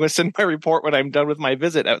timer, and I'm going to send my report when I'm done with my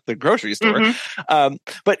visit at the grocery store.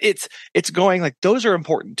 But it's going those are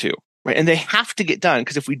important too. Right. And they have to get done,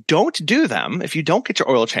 because if we don't do them, if you don't get your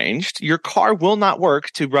oil changed, your car will not work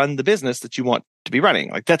to run the business that you want to be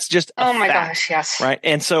running. That's just oh my fact, gosh, yes. right.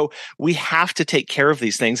 And so we have to take care of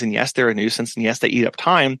these things. And yes, they're a nuisance, and yes, they eat up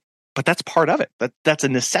time, but that's part of it. That's a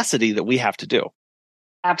necessity that we have to do.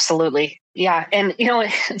 Absolutely. Yeah. And,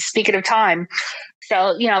 speaking of time,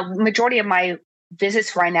 so, majority of my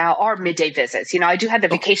visits right now are midday visits. I do have the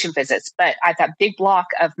vacation visits, but I've got big block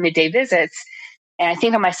of midday visits. And I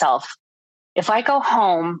think of myself, if I go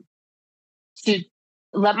home to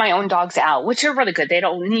let my own dogs out, which are really good, they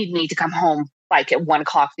don't need me to come home at 1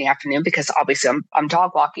 o'clock in the afternoon, because obviously I'm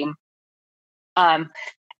dog walking.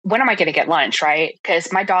 When am I going to get lunch, right?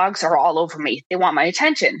 Because my dogs are all over me. They want my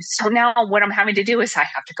attention. So now what I'm having to do is I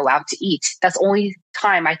have to go out to eat. That's the only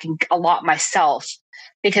time I can allot myself,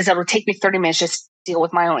 because it'll take me 30 minutes just to deal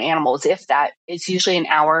with my own animals. If that, it's usually an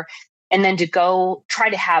hour. And then to go try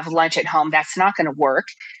to have lunch at home, that's not going to work.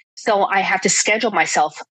 So I have to schedule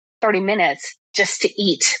myself 30 minutes just to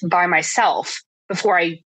eat by myself before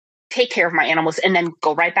I take care of my animals, and then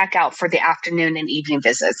go right back out for the afternoon and evening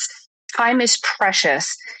visits. Time is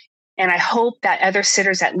precious. And I hope that other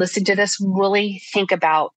sitters that listen to this really think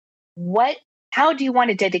about how do you want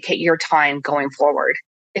to dedicate your time going forward?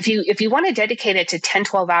 If you want to dedicate it to 10,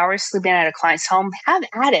 12 hours sleeping at a client's home, have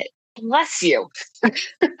at it. Bless you.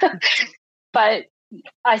 But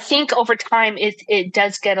I think over time, it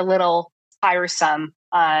does get a little tiresome,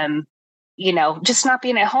 just not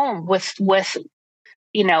being at home with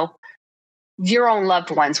your own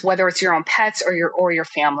loved ones, whether it's your own pets or your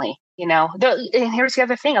family. And here's the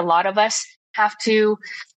other thing: a lot of us have to,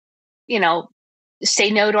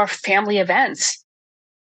 say no to our family events.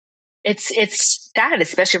 It's sad,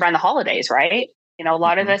 especially around the holidays, right? A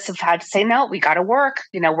lot of us have had to say no. We got to work.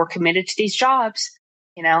 We're committed to these jobs.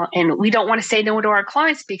 And we don't want to say no to our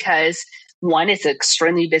clients because, one, it's an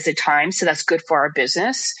extremely busy time, so that's good for our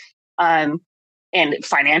business. And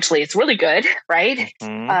financially, it's really good, right?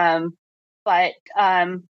 But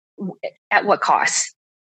at what cost?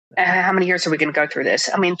 How many years are we going to go through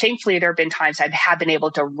this? I mean, thankfully, there have been times I have been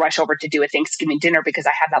able to rush over to do a Thanksgiving dinner because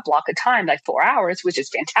I have that block of time, 4 hours, which is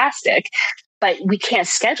fantastic. But we can't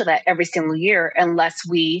schedule that every single year unless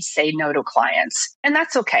we say no to clients. And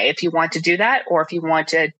that's okay if you want to do that, or if you want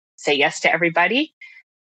to say yes to everybody.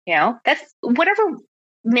 That's whatever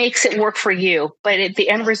makes it work for you. But the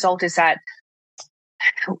end result is that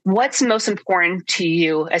what's most important to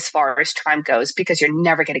you as far as time goes, because you're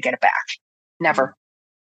never going to get it back. Never.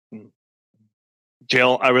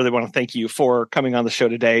 Jill, I really want to thank you for coming on the show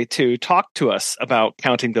today to talk to us about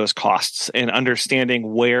counting those costs and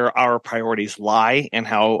understanding where our priorities lie and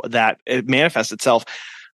how it manifests itself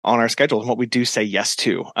on our schedule and what we do say yes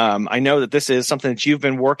to. I know that this is something that you've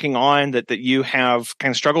been working on, that you have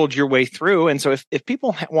kind of struggled your way through. And so if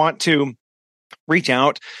people want to reach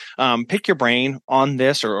out, pick your brain on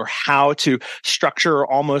this, or how to structure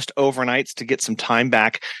almost overnights to get some time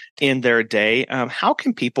back in their day, how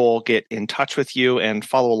can people get in touch with you and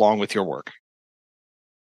follow along with your work?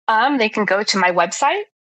 They can go to my website.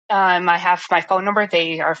 I have my phone number.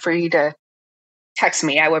 They are free to text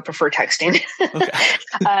me. I would prefer texting.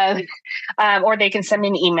 Okay. Or they can send me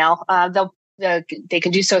an email. They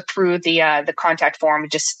can do so through the contact form,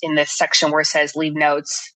 just in the section where it says leave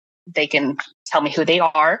notes. They can tell me who they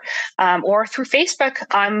are, or through Facebook.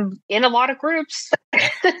 I'm in a lot of groups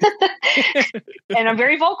and I'm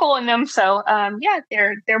very vocal in them. So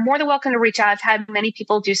they're more than welcome to reach out. I've had many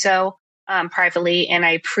people do so. privately, and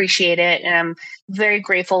I appreciate it. And I'm very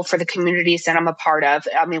grateful for the communities that I'm a part of.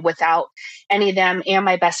 I mean, without any of them and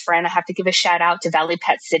my best friend, I have to give a shout out to Valley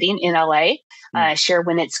Pet Sitting in LA. Cher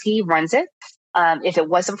Winitsky runs it. If it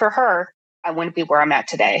wasn't for her, I wouldn't be where I'm at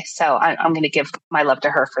today. So I'm going to give my love to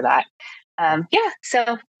her for that. I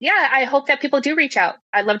hope that people do reach out.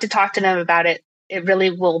 I'd love to talk to them about it. It really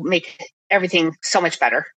will make everything so much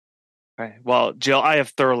better. Right. Well, Jill, I have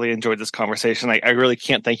thoroughly enjoyed this conversation. I really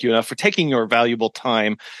can't thank you enough for taking your valuable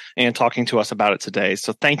time and talking to us about it today.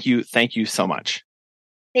 So thank you so much.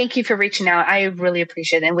 Thank you for reaching out. I really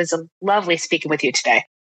appreciate it. It was lovely speaking with you today.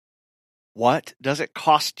 What does it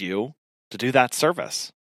cost you to do that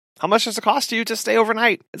service? How much does it cost you to stay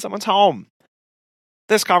overnight in someone's home?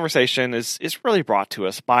 This conversation is really brought to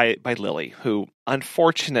us by Lily, who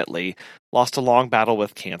unfortunately lost a long battle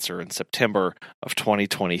with cancer in September of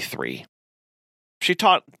 2023. She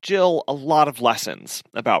taught Jill a lot of lessons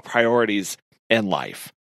about priorities in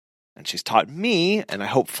life. And she's taught me, and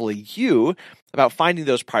hopefully you, about finding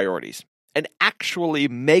those priorities and actually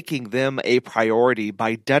making them a priority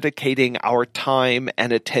by dedicating our time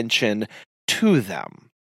and attention to them.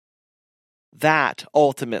 That,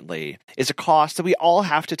 ultimately, is a cost that we all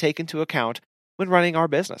have to take into account when running our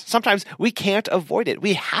business. Sometimes we can't avoid it.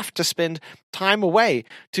 We have to spend time away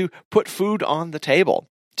to put food on the table,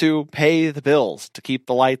 to pay the bills, to keep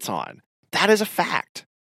the lights on. That is a fact.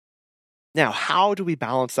 Now, how do we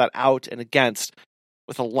balance that out and against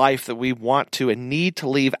with a life that we want to and need to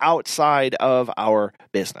leave outside of our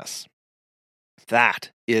business?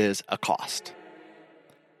 That is a cost.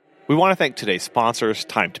 We want to thank today's sponsors,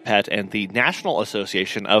 Time to Pet and the National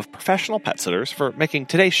Association of Professional Pet Sitters, for making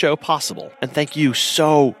today's show possible. And thank you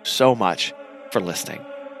so much for listening.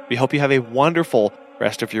 We hope you have a wonderful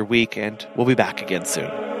rest of your week, and we'll be back again soon.